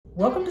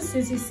Welcome to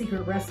Susie's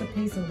Secret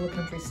Recipes in Hill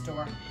Country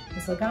Store.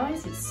 And so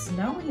guys, it's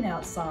snowing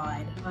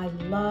outside. I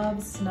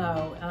love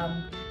snow.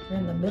 We're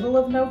in the middle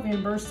of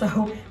November,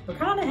 so we're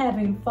kind of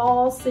having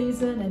fall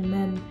season, and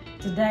then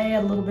today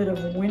a little bit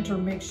of a winter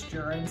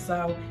mixture. And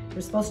so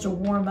we're supposed to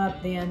warm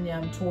up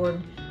then toward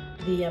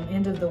the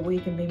end of the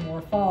week and be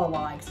more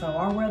fall-like. So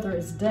our weather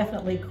is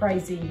definitely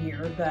crazy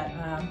here, but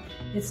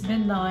it's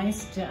been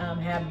nice to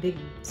have big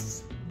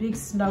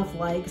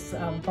snowflakes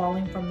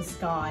falling from the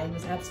sky. It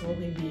was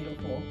absolutely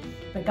beautiful.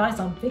 But guys,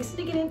 I'm fixing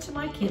to get into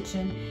my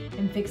kitchen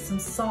and fix some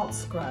salt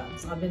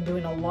scrubs. I've been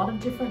doing a lot of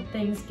different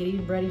things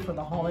getting ready for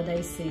the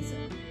holiday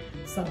season.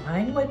 So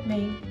hang with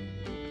me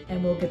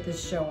and we'll get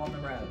this show on the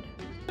road.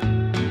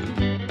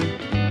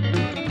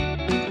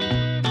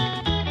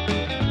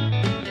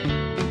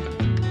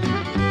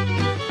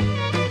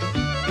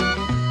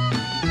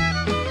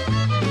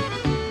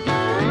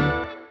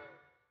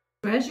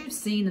 As you've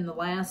seen in the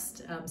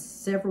last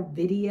several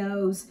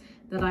videos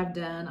that I've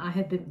done, I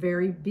have been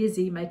very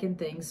busy making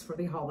things for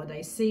the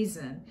holiday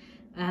season.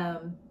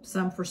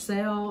 Some for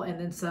sale and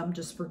then some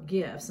just for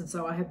gifts. And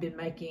so I have been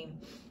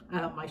making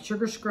my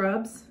sugar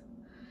scrubs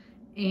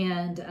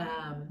and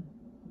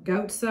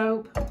goat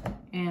soap.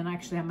 And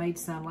actually I made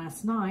some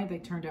last night. They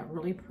turned out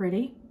really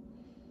pretty.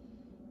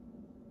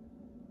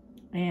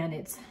 And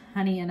it's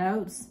honey and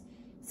oats.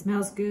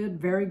 Smells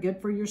good, very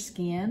good for your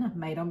skin. I've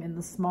made them in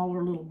the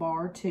smaller little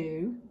bar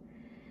too.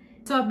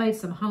 So I've made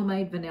some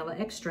homemade vanilla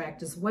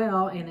extract as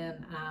well, and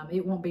then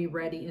it won't be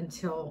ready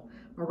until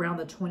around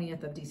the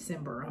 20th of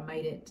December. I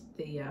made it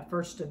the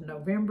 1st of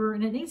November,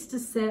 and it needs to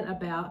set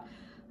about,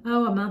 a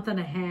month and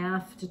a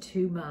half to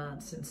 2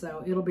 months, and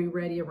so it'll be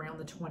ready around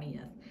the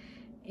 20th.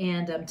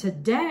 And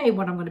today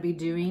what I'm going to be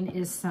doing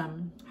is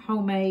some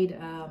homemade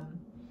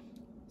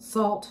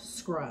salt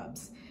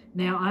scrubs.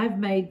 Now, I've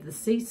made the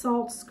sea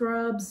salt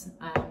scrubs,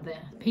 the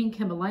pink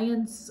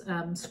Himalayan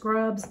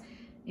scrubs,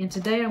 and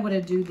today I'm going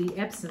to do the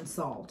Epson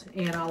salt,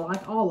 and I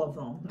like all of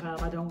them.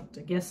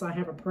 I guess I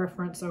have a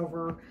preference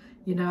over,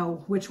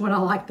 which one I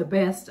like the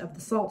best of the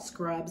salt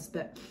scrubs,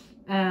 but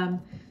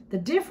the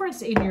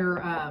difference in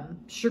your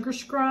sugar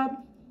scrub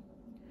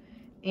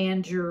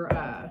and your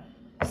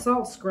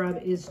salt scrub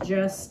is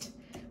just,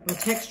 well,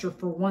 texture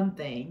for one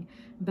thing,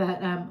 but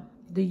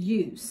the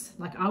use.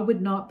 Like, I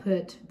would not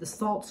put the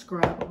salt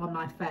scrub on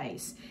my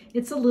face.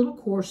 It's a little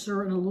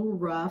coarser and a little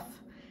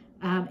rough.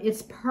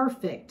 It's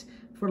perfect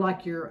for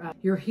like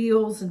your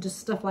heels and just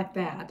stuff like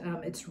that.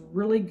 It's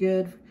really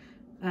good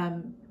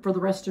for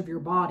the rest of your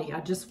body. I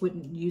just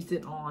wouldn't use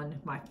it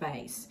on my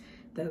face.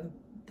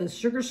 The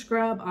sugar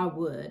scrub, I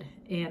would.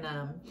 And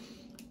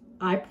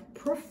I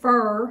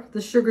prefer the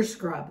sugar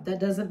scrub.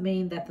 That doesn't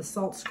mean that the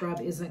salt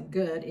scrub isn't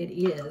good. It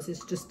is.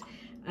 It's just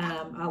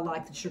I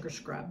like the sugar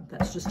scrub.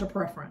 That's just a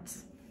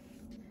preference.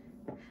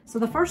 So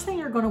the first thing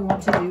you're going to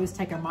want to do is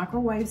take a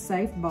microwave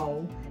safe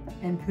bowl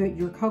and put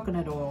your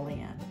coconut oil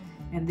in.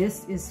 And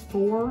this is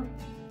 4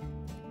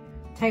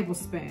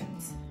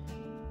 tablespoons.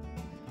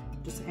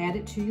 Just add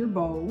it to your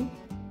bowl.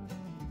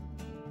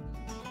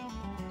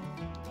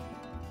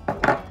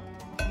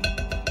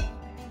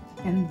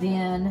 And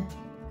then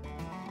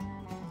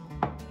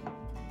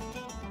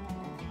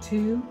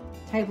 2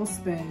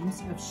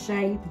 tablespoons of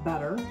shea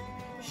butter.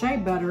 Shea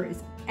butter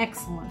is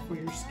excellent for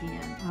your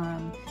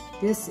skin.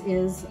 This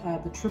is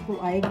the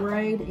AAA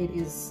grade. It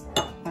is,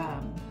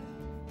 let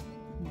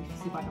me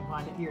see if I can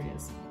find it. Here it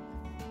is.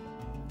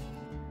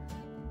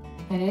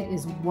 And it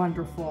is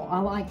wonderful. I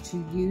like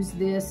to use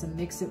this and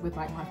mix it with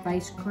like my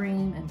face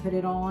cream and put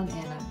it on.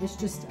 And it's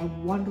just a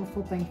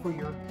wonderful thing for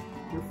your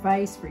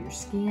face, for your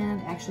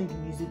skin. Actually, you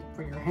can use it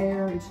for your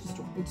hair. It's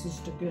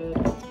just a good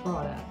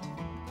product.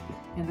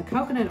 And the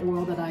coconut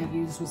oil that I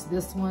used was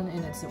this one,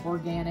 and it's an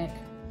organic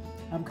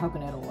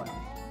coconut oil.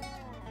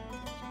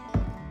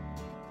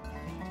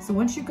 So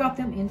once you've got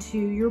them into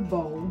your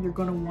bowl, you're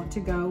going to want to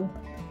go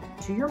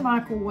to your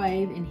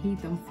microwave and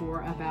heat them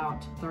for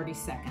about 30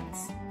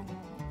 seconds.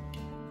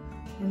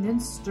 And then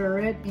stir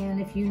it,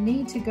 and if you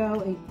need to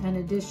go an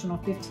additional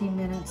 15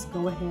 minutes,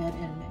 go ahead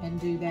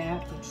and do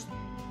that, which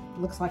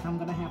looks like I'm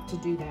going to have to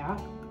do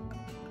that.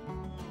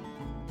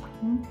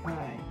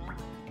 Okay,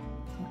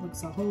 that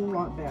looks a whole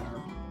lot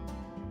better.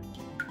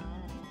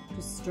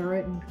 Just stir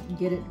it and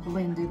get it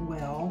blended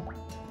well.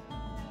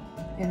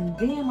 And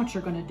then what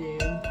you're going to do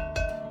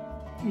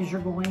is you're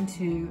going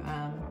to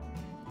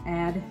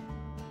add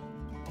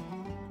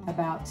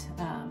about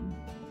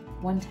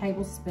 1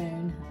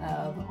 tablespoon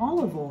of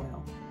olive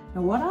oil.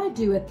 Now what I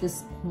do at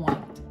this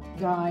point,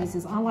 guys,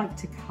 is I like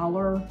to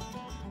color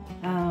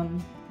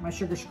my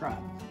sugar scrub.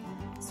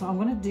 So I'm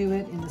going to do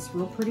it in this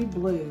real pretty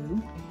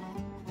blue,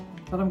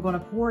 but I'm going to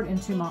pour it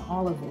into my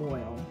olive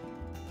oil.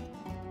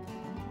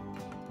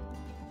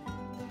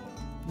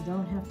 You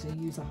don't have to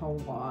use a whole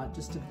lot,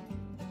 just a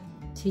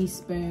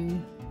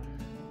teaspoon.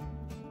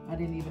 I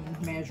didn't even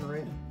measure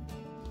it,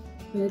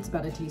 but it's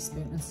about a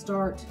teaspoon. And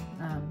start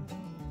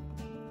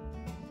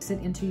mix it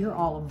into your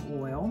olive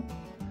oil.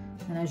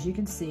 And as you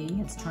can see,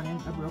 it's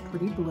turning a real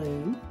pretty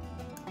blue.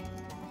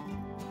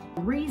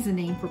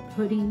 Reasoning for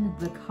putting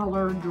the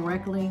color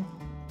directly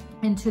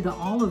into the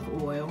olive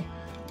oil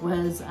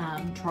was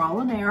trial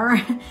and error.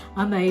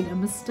 I made a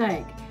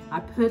mistake. I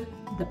put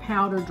the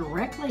powder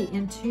directly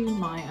into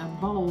my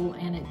bowl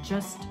and it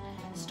just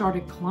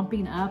started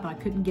clumping up. I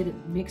couldn't get it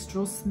mixed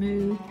real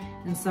smooth.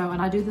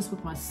 And I do this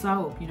with my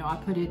soap. You know, I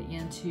put it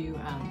into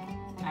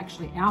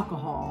actually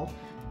alcohol,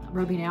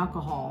 rubbing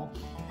alcohol,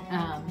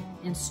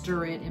 and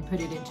stir it and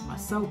put it into my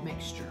soap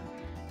mixture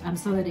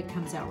so that it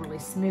comes out really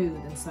smooth.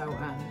 And so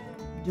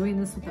doing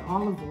this with the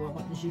olive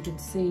oil, as you can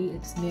see,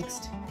 it's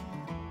mixed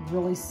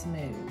really smooth.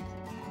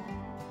 I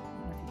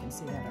don't know if you can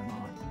see that or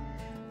not.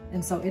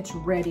 And so it's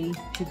ready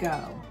to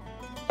go.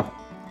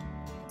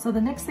 So the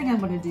next thing I'm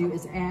going to do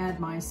is add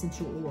my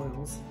essential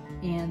oils.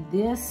 And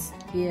this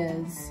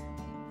is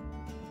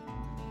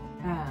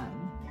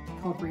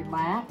called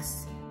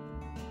Relax.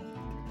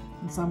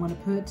 And so I'm going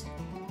to put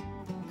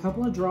a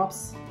couple of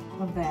drops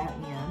of that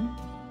in.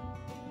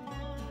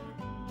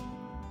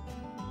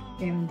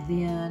 And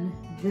then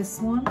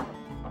this one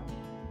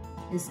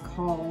is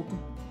called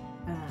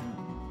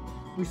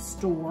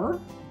Restore.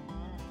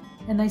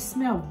 And they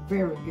smell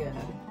very good.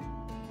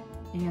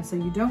 And so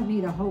you don't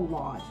need a whole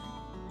lot.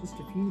 Just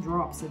a few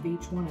drops of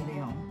each one of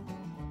them.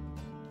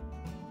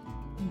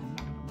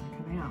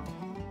 Come out.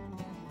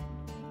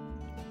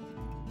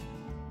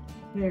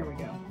 There we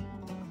go.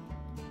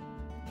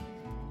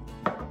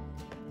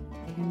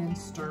 And then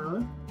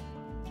stir.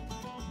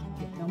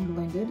 Get them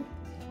blended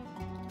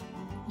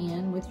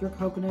in with your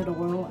coconut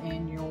oil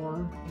and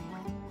your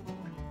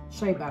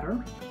shea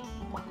butter.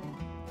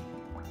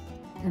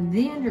 And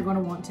then you're going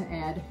to want to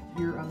add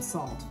your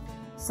salt.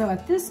 So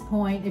at this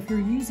point, if you're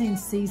using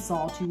sea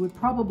salt, you would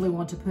probably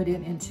want to put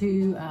it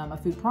into a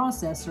food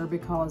processor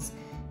because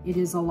it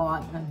is a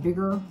lot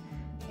bigger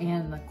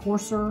and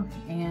coarser,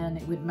 and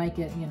it would make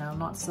it, you know,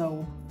 not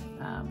so,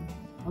 a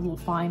little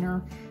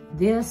finer.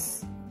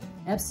 This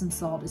Epson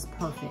salt is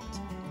perfect,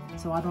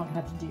 so I don't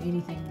have to do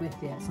anything with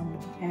it. So I'm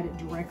going to add it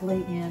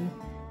directly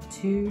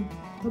into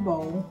the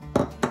bowl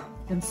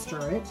and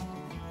stir it.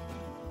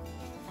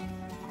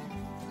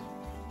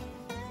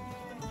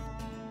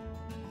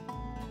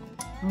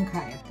 Okay,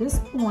 at this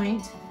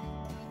point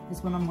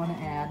is when I'm going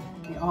to add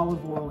the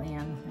olive oil in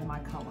and my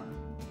color.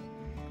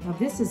 Now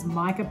this is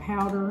mica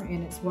powder,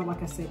 and it's what,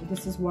 like I said,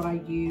 this is what I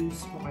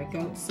use for my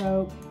goat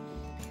soap,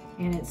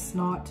 and it's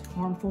not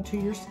harmful to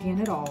your skin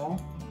at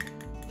all.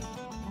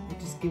 It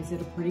just gives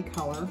it a pretty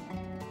color.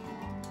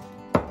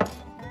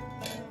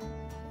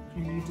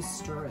 And you just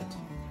stir it.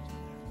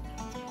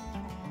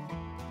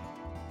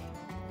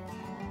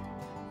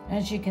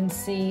 As you can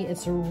see,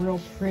 it's a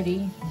real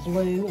pretty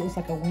blue. It looks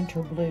like a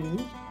winter blue.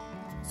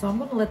 So I'm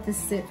gonna let this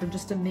sit for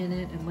just a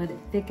minute and let it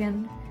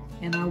thicken,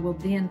 and I will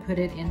then put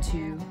it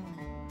into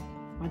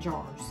my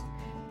jars.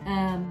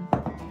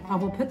 I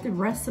will put the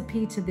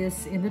recipe to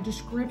this in the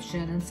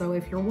description, and so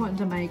if you're wanting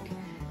to make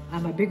a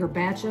bigger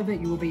batch of it,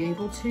 you will be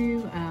able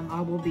to. I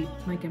will be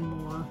making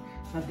more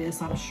of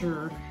this, I'm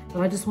sure,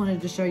 but I just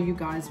wanted to show you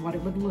guys what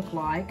it would look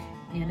like,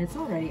 and it's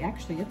already,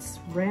 actually, it's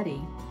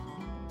ready.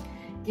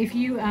 If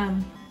you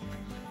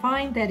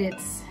find that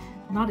it's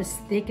not as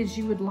thick as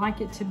you would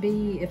like it to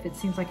be, if it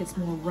seems like it's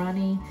more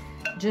runny,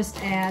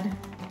 just add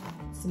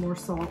some more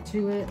salt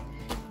to it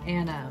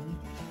and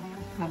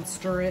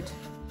stir it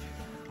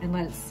and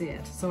let it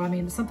sit. So I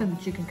mean, it's something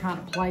that you can kind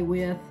of play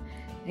with,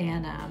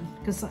 and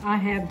because I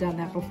have done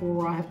that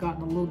before, I have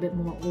gotten a little bit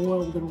more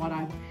oil than what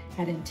I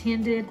had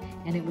intended,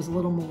 and it was a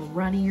little more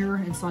runnier,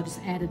 and so I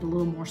just added a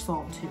little more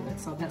salt to it.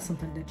 So that's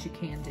something that you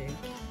can do.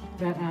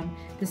 But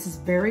this is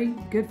very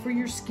good for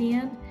your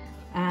skin.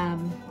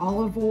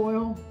 Olive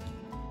oil,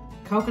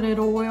 coconut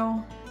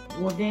oil,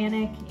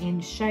 organic,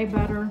 and shea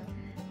butter,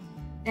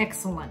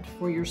 excellent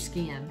for your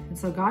skin. And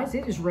so guys,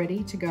 it is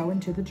ready to go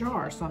into the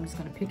jar. So I'm just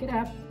going to pick it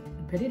up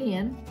and put it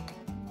in.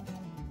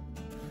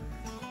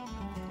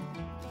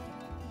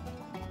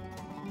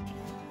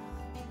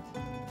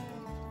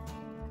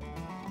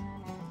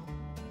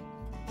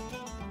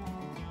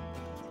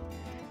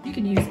 You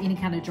can use any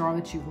kind of jar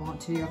that you want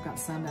to. I've got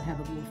some that have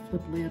a little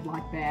flip lid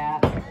like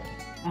that.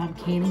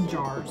 Canning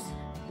jars,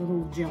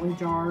 little jelly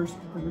jars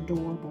are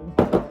adorable.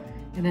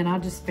 And then I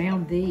just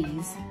found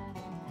these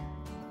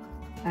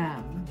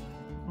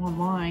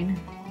online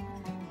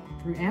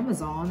through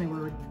Amazon. They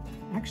were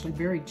actually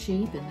very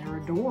cheap and they're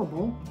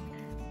adorable.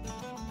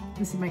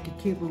 This would make a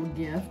cute little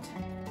gift.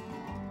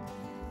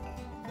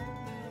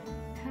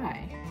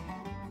 Okay,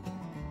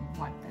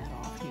 wipe that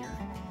off here.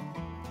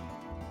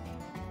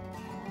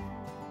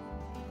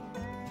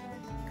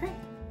 Okay,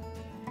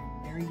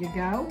 there you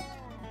go.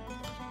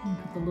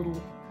 Put the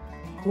little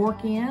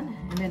cork in,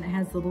 and then it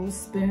has the little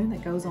spoon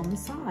that goes on the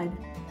side.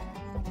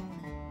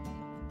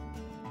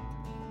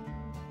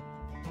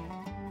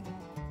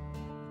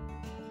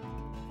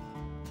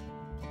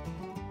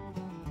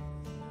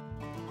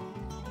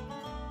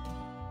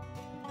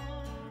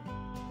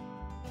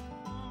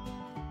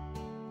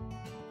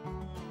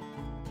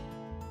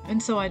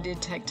 And so I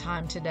did take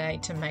time today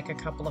to make a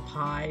couple of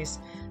pies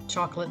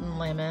chocolate and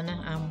lemon.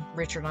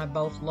 Richard and I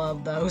both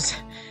love those,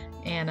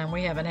 and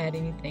we haven't had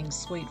anything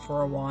sweet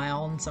for a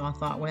while, and so I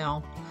thought,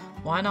 well,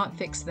 why not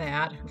fix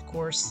that? Of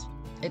course,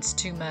 it's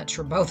too much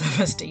for both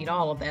of us to eat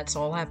all of that,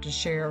 so I'll have to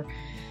share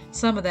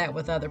some of that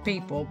with other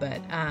people.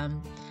 But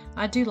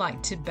I do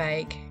like to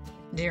bake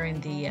during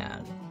the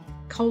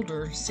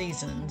colder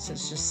seasons.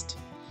 It's just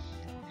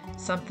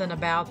something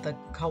about the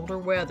colder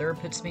weather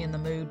puts me in the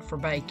mood for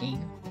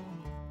baking.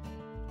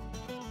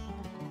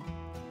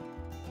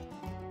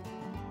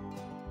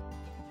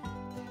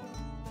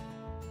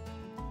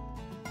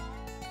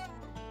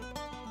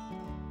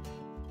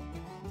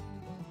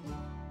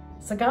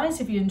 So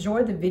guys, if you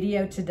enjoyed the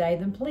video today,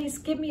 then please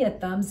give me a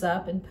thumbs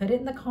up and put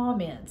it in the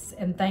comments.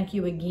 And thank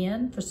you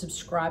again for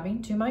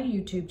subscribing to my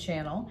YouTube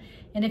channel.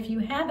 And if you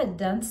haven't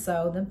done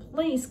so, then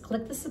please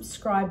click the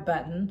subscribe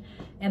button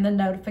and the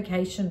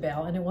notification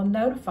bell, and it will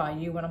notify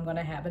you when I'm going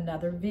to have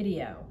another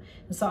video.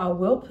 And so I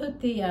will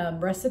put the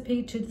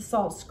recipe to the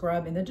salt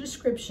scrub in the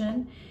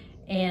description,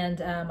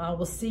 and I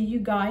will see you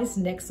guys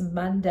next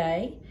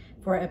Monday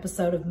for an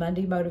episode of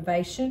Monday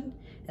Motivation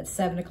at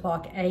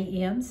 7:00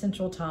 a.m.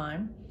 Central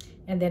Time.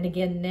 And then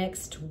again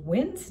next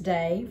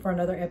Wednesday for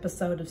another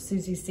episode of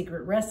Susie's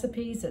Secret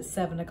Recipes at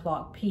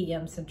 7:00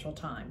 p.m. Central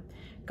Time.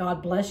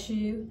 God bless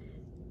you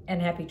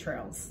and happy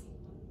trails.